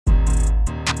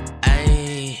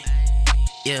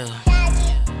Yeah.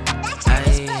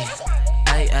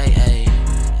 Ay.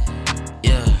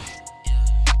 Yeah.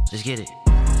 Let's get it.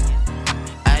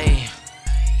 Ay.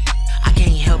 I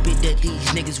can't help it that these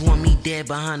niggas want me dead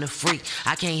behind the freak.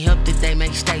 I can't help that they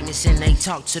make statements and they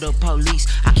talk to the police.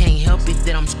 I can't help it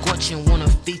that I'm scorching, wanna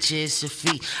feature, it's a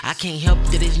fee. I can't help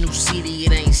that this new CD,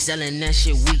 it ain't selling, that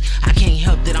shit weak. I can't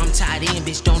help that I'm tied in,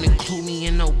 bitch, don't include me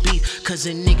in no beef. Cause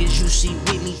the niggas you see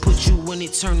with me put you in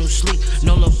eternal sleep.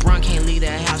 No LeBron can't leave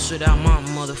that house without my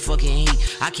motherfucking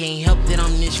heat. I can't help that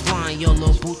I'm this flying, your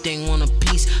little boot ain't want a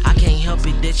piece. I can't help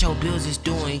it that your bills is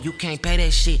doing, you can't pay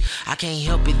that shit. I can't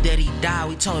help it that he died,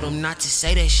 we told him not to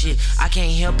say that shit. I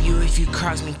can't help you if you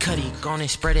cross me, Cuddy, gone and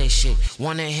spread that shit.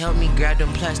 Wanna help me, grab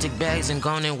them plastic bags and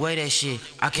gone and weigh that shit.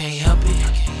 I can't help it,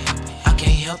 I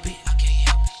can't help it,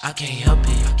 I can't help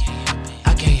it,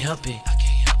 I can't help it,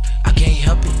 I can't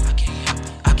help it,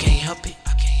 I can't help it,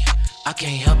 I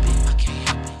can't help it,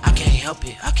 I can't help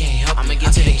it, I can't help it. I'ma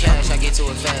get to the cash, I get to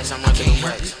it fast, I'm running the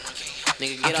racks.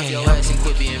 Nigga, get off your ass and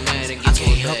quit being mad and get to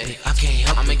it bag.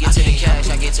 I'ma get to the cash,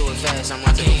 I get to it fast, I'm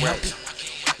running the racks.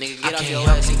 Nigga, get off your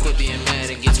ass and quit being mad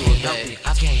and get to it bag.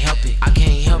 I can't help it. I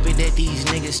can't help it that these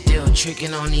niggas still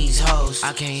tricking on these hoes.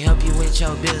 I can't help you with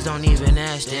your bills, don't even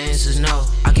ask, the answer's no.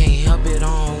 I can't help it, I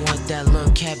don't want that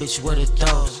little cabbage with a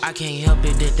throw. I can't help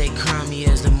it that they crown me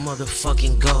as the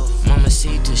motherfucking GOAT.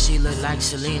 Mamacita, she look like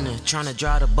Selena, tryna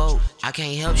drive the boat. I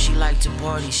can't help she like to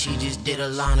party, she just did a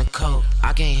line of coke.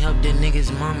 I can't help that niggas'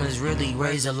 mamas really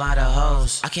raise a lot of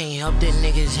hoes. I can't help that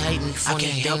niggas hate me for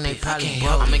anything they probably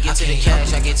broke. I'ma get to the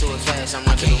cash, I get to it fast, I'm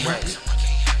running the racks.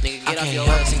 Nigga, get off your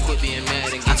ass and quit being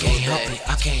mad and get to it bag.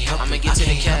 I'ma get to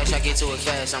the cash, I get to it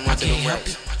fast, I'm running the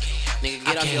racks. Nigga,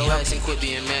 get off your ass and quit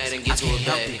being mad and get to it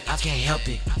bag. I can't help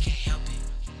it.